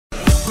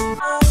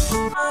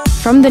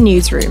From the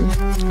newsroom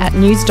at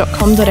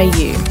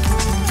news.com.au.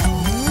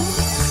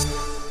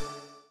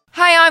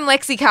 Hey, I'm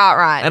Lexi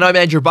Cartwright. And I'm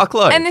Andrew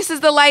Bucklow. And this is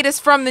the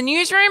latest from the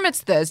newsroom.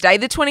 It's Thursday,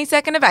 the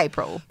 22nd of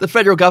April. The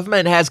federal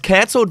government has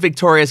cancelled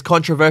Victoria's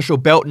controversial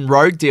Belt and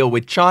Road deal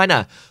with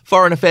China.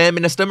 Foreign Affairs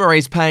Minister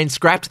Marise Payne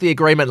scrapped the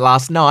agreement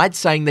last night,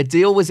 saying the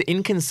deal was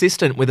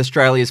inconsistent with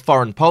Australia's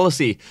foreign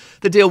policy.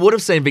 The deal would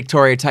have seen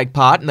Victoria take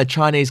part in the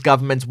Chinese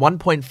government's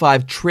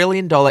 $1.5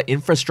 trillion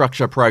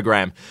infrastructure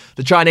program.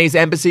 The Chinese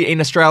embassy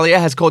in Australia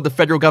has called the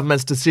federal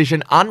government's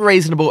decision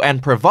unreasonable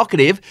and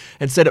provocative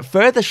and said it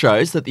further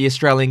shows that the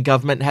Australian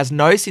government has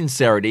no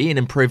sincerity in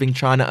improving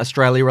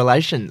China-Australia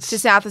relations. To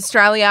South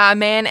Australia, a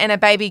man and a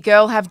baby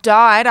girl have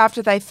died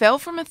after they fell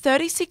from a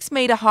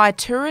 36-metre high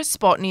tourist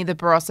spot near the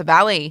Barossa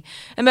Valley.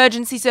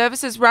 Emergency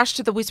services rushed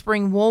to the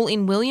Whispering Wall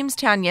in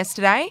Williamstown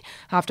yesterday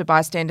after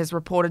bystanders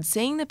reported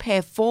seeing the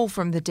pair fall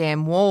from the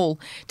dam wall.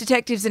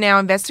 Detectives are now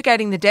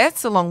investigating the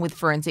deaths along with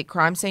forensic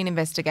crime scene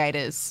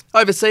investigators.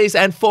 Overseas,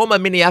 and former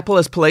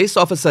Minneapolis police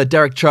officer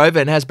Derek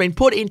Chauvin has been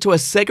put into a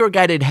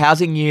segregated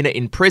housing unit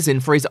in prison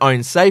for his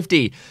own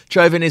safety.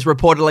 Chauvin is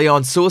reportedly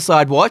on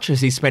suicide watch as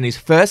he spent his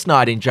first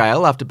night in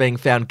jail after being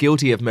found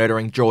guilty of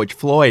murdering George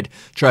Floyd.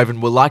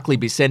 Chauvin will likely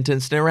be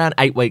sentenced in around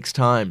 8 weeks'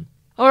 time.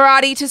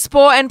 Alrighty, to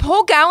sport, and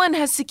Paul Gallen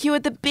has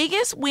secured the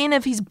biggest win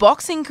of his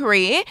boxing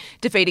career,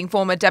 defeating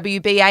former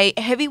WBA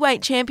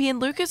heavyweight champion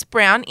Lucas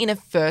Brown in a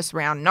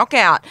first-round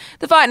knockout.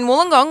 The fight in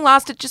Wollongong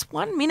lasted just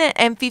 1 minute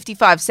and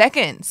 55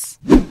 seconds.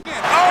 He's in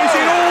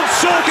all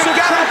sorts of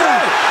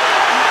trouble.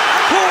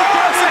 Paul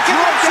Gallen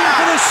drops him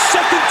for the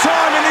second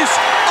time in this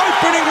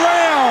opening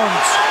round.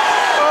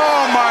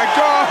 Oh my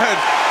God.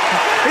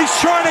 He's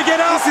trying to get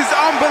up. This is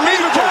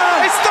unbelievable.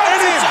 It's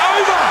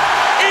over.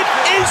 It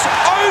is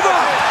over.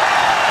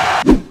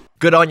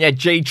 Good on ya,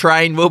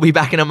 G-Train. We'll be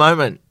back in a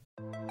moment.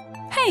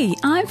 Hey,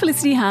 I'm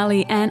Felicity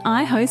Harley and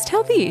I host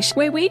Healthyish,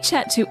 where we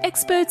chat to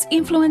experts,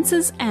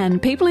 influencers and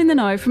people in the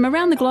know from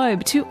around the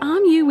globe to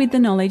arm you with the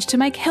knowledge to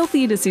make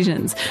healthier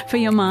decisions for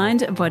your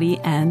mind, body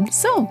and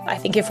soul. I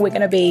think if we're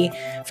going to be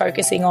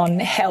focusing on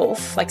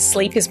health, like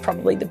sleep is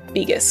probably the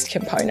biggest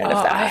component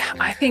of that.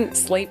 I think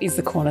sleep is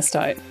the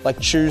cornerstone. Like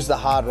choose the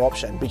harder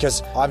option,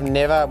 because I've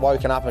never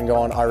woken up and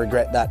gone, I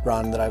regret that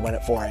run that I went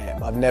at 4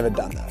 a.m. I've never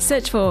done that.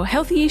 Search for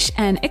Healthyish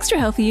and Extra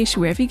Healthyish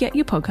wherever you get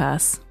your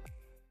podcasts.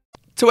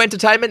 To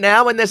entertainment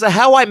now, and there's a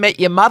How I Met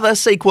Your Mother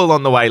sequel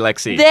on the way,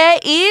 Lexi. There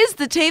is.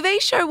 The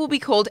TV show will be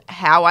called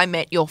How I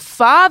Met Your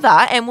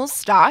Father and will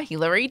star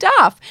Hilary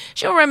Duff.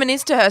 She'll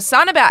reminisce to her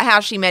son about how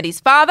she met his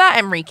father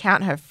and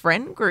recount her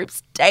friend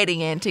group's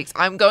dating antics.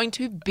 I'm going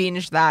to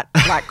binge that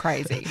like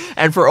crazy.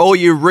 And for all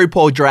you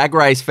RuPaul Drag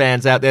Race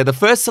fans out there, the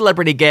first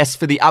celebrity guests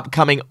for the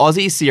upcoming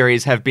Aussie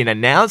series have been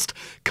announced.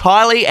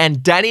 Kylie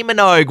and Danny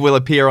Minogue will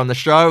appear on the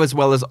show, as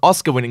well as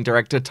Oscar-winning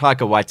director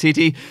Taika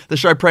Waititi. The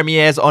show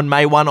premieres on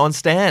May 1 on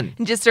Stan.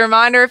 Just a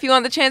reminder, if you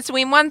want the chance to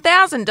win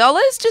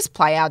 $1,000, just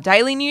play our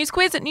daily news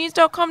quiz at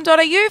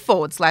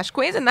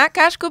news.com.au/quiz and that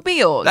cash could be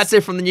yours. That's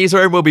it from the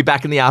newsroom. We'll be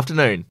back in the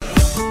afternoon.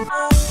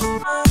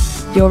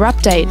 Your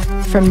update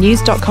from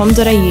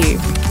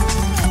news.com.au.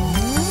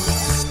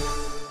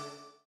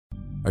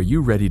 Are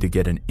you ready to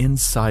get an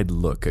inside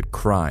look at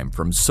crime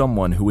from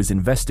someone who has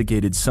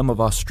investigated some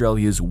of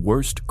Australia's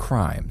worst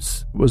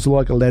crimes? It was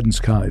like Aladdin's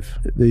Cave.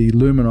 The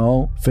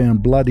luminol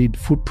found bloodied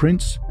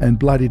footprints and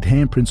bloodied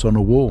handprints on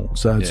a wall,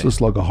 so it's just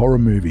like a horror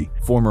movie.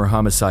 Former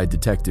homicide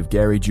detective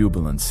Gary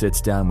Jubilant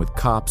sits down with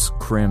cops,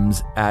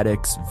 crims,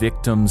 addicts,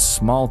 victims,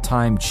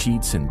 small-time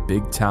cheats, and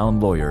big-town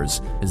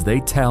lawyers as they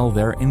tell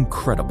their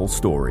incredible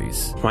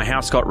stories. My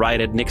house got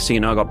raided. Next thing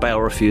you know, I got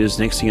bail refused.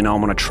 Next thing you know,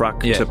 I'm on a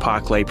truck to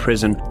Parklea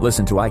Prison.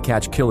 Listen to I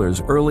Catch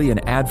Killers early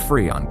and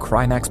ad-free on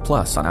Crimex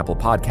Plus on Apple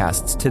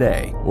Podcasts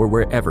today or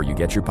wherever you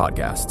get your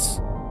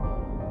podcasts.